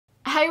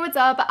Hey, what's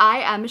up? I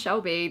am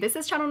Shelby. This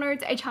is Channel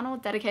Notes, a channel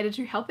dedicated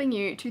to helping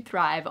you to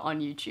thrive on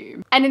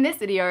YouTube. And in this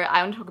video,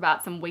 I want to talk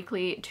about some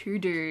weekly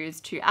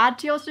to-dos to add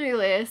to your to-do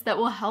list that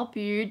will help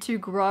you to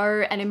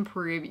grow and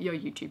improve your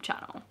YouTube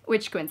channel,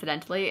 which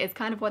coincidentally is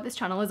kind of what this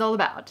channel is all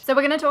about. So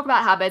we're going to talk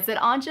about habits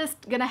that aren't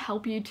just going to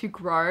help you to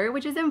grow,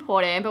 which is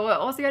important, but we're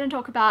also going to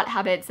talk about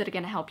habits that are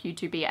going to help you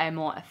to be a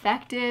more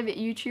effective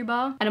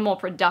YouTuber and a more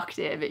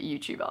productive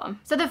YouTuber.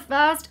 So the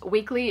first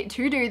weekly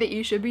to-do that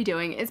you should be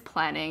doing is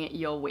planning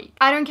your week.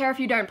 I don't care if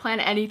you don't plan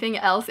anything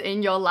else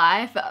in your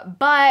life,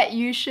 but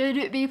you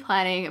should be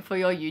planning for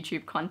your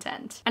YouTube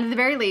content. And at the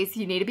very least,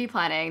 you need to be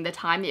planning the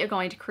time that you're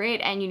going to create,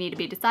 and you need to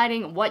be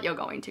deciding what you're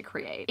going to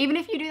create. Even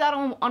if you do that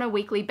on a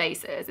weekly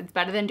basis, it's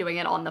better than doing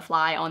it on the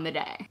fly on the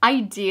day.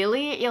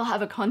 Ideally, you'll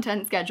have a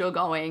content schedule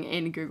going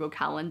in Google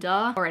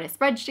Calendar or in a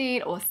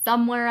spreadsheet or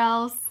somewhere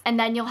else. And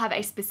then you'll have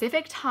a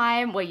specific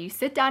time where you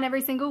sit down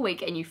every single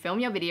week and you film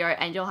your video,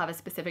 and you'll have a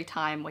specific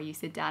time where you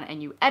sit down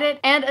and you edit,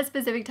 and a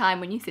specific time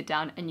when you sit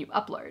down and you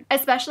upload.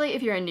 Especially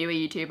if you're a newer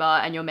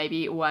YouTuber and you're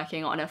maybe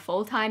working on a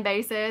full-time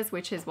basis,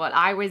 which is what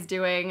I was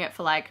doing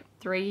for like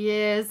 3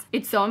 years.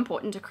 It's so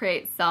important to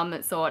create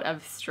some sort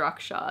of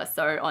structure.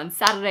 So on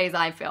Saturdays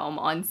I film,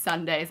 on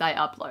Sundays I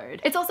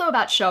upload. It's also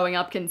about showing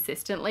up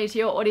consistently to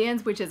your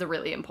audience, which is a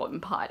really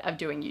important part of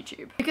doing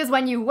YouTube. Because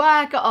when you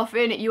work,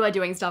 often you are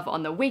doing stuff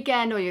on the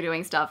weekend, or you're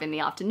doing stuff in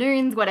the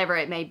afternoons, whatever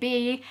it may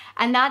be,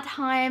 and that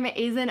time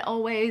isn't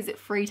always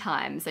free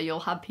time. So you'll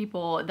have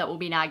people that will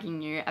be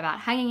nagging you about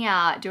hanging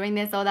out, doing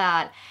this or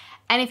that.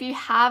 And if you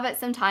have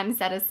some time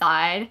set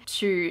aside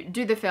to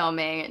do the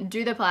filming,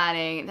 do the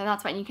planning, then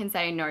that's when you can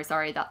say, no,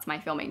 sorry, that's my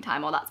filming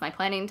time or that's my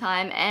planning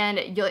time,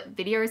 and your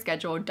video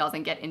schedule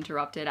doesn't get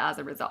interrupted as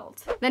a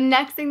result. The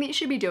next thing that you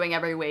should be doing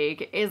every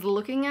week is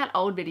looking at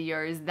old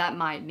videos that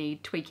might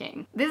need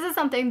tweaking. This is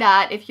something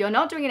that if you're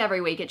not doing it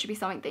every week, it should be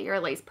something that you're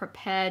at least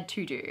prepared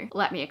to do.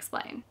 Let me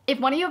explain.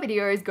 If one of your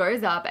videos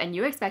goes up and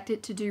you expect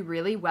it to do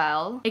really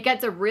well, it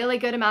gets a really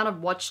good amount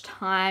of watch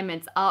time,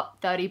 it's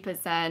up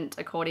 30%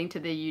 according to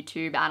the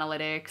YouTube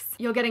analytics.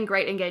 You're getting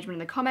great engagement in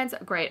the comments,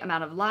 a great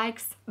amount of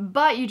likes,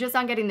 but you just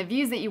aren't getting the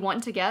views that you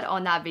want to get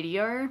on that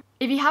video.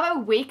 If you have a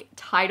weak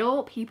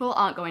title, people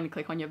aren't going to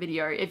click on your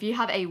video. If you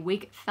have a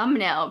weak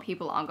thumbnail,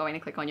 people aren't going to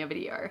click on your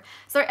video.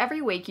 So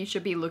every week you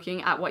should be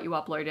looking at what you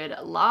uploaded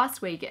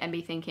last week and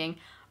be thinking,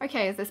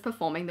 okay, is this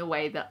performing the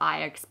way that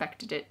I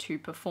expected it to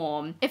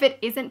perform? If it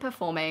isn't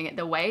performing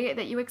the way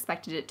that you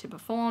expected it to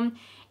perform,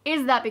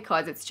 is that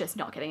because it's just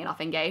not getting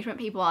enough engagement?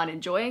 People aren't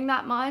enjoying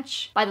that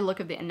much by the look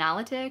of the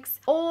analytics?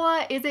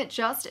 Or is it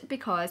just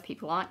because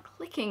people aren't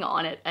clicking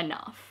on it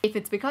enough? If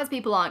it's because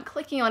people aren't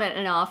clicking on it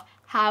enough,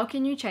 how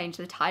can you change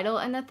the title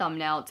and the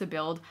thumbnail to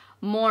build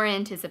more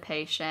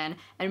anticipation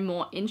and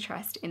more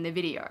interest in the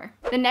video?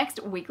 The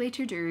next weekly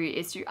to-do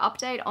is to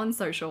update on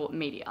social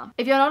media.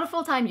 If you're not a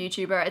full-time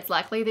YouTuber, it's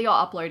likely that you're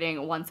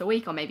uploading once a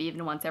week or maybe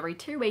even once every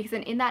 2 weeks,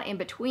 and in that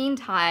in-between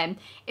time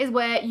is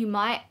where you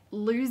might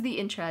lose the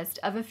interest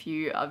of a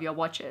few of your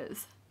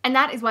watchers. And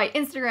that is why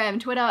Instagram,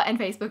 Twitter, and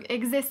Facebook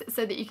exist,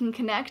 so that you can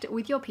connect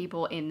with your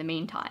people in the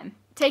meantime.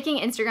 Taking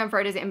Instagram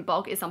photos in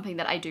bulk is something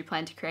that I do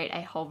plan to create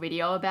a whole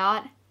video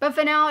about. But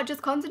for now,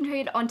 just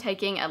concentrate on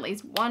taking at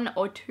least 1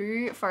 or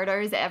 2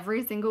 photos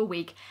every single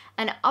week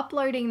and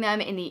uploading them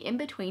in the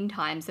in-between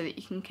time so that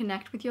you can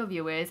connect with your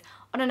viewers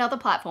on another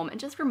platform and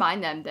just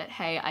remind them that,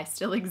 hey, I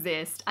still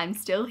exist, I'm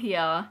still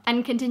here,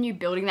 and continue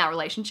building that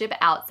relationship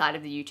outside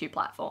of the YouTube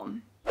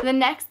platform. The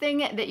next thing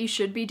that you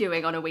should be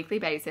doing on a weekly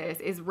basis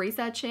is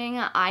researching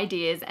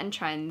ideas and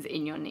trends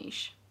in your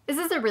niche. This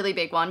is a really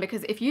big one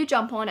because if you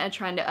jump on a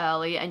trend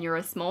early and you're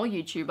a small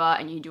YouTuber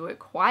and you do it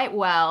quite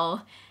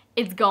well,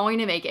 it's going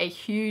to make a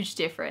huge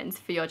difference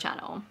for your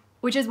channel.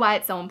 Which is why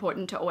it's so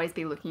important to always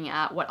be looking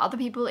at what other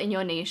people in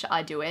your niche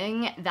are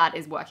doing that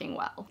is working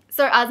well.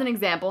 So as an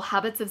example,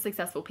 Habits of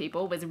Successful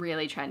People was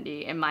really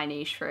trendy in my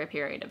niche for a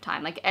period of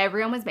time. Like,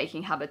 everyone was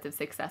making Habits of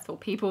Successful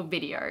People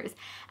videos,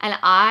 and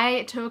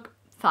I took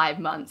 5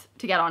 months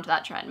to get onto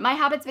that trend. My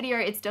habits video,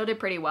 it still did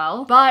pretty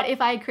well, but if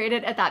I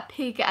created at that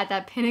peak, at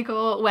that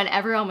pinnacle, when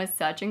everyone was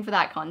searching for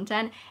that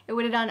content, it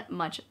would have done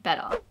much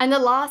better. And the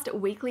last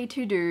weekly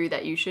to-do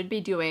that you should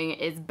be doing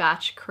is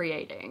batch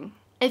creating.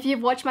 If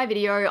you've watched my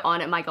video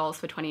on my goals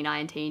for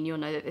 2019, you'll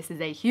know that this is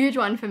a huge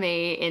one for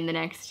me in the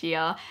next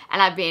year,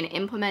 and I've been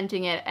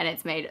implementing it, and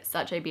it's made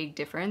such a big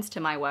difference to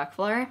my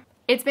workflow.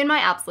 It's been my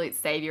absolute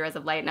savior as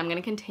of late, and I'm going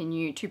to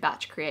continue to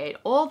batch create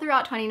all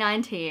throughout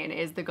 2019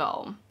 is the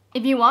goal.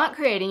 If you aren't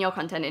creating your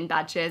content in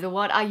batches,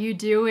 what are you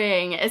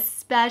doing?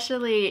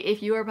 Especially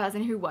if you are a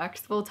person who works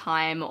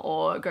full-time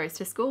or goes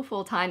to school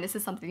full-time, this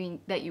is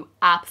something that you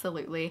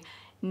absolutely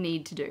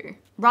need to do.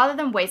 Rather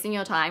than wasting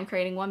your time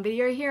creating one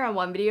video here and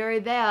one video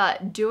there,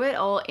 do it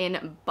all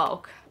in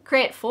bulk.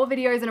 Create 4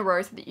 videos in a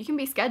row so that you can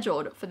be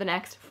scheduled for the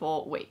next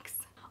 4 weeks.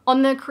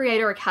 On the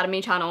Creator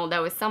Academy channel,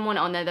 there was someone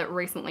on there that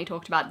recently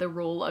talked about the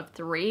rule of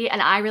 3,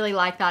 and I really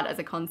like that as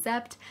a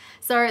concept.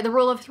 So the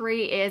rule of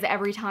 3 is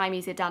every time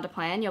you sit down to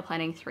plan, you're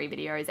planning 3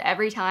 videos.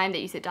 Every time that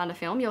you sit down to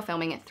film, you're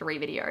filming 3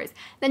 videos.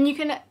 Then you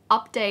can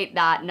update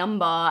that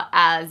number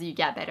as you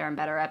get better and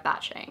better at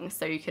batching.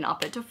 So you can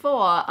up it to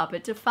 4, up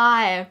it to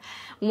 5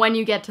 when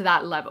you get to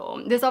that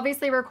level. This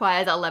obviously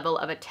requires a level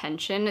of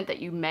attention that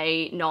you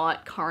may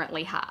not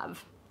currently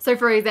have. So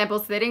for example,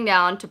 sitting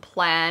down to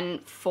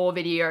plan 4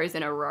 videos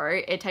in a row,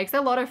 it takes a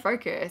lot of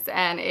focus,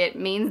 and it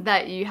means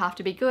that you have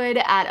to be good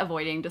at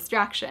avoiding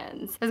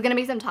distractions. There's gonna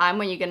be some time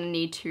when you're gonna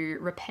need to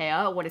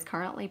repair what is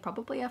currently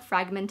probably a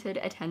fragmented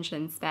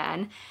attention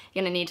span.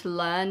 You're gonna need to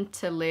learn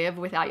to live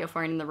without your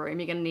phone in the room.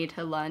 You're gonna need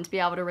to learn to be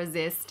able to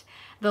resist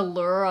the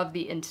lure of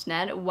the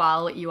internet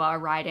while you are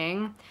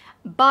writing.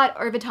 But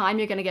over time,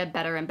 you're gonna get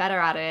better and better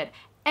at it,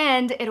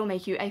 and it'll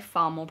make you a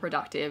far more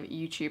productive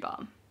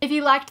YouTuber. If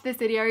you liked this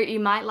video, you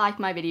might like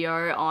my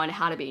video on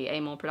how to be a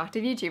more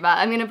productive YouTuber.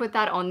 I'm gonna put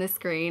that on the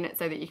screen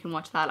so that you can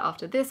watch that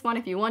after this one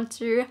if you want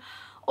to,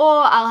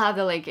 or I'll have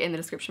the link in the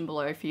description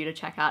below for you to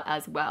check out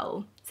as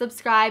well.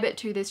 Subscribe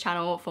to this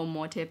channel for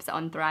more tips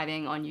on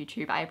thriving on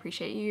YouTube. I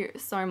appreciate you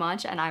so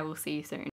much, and I will see you soon.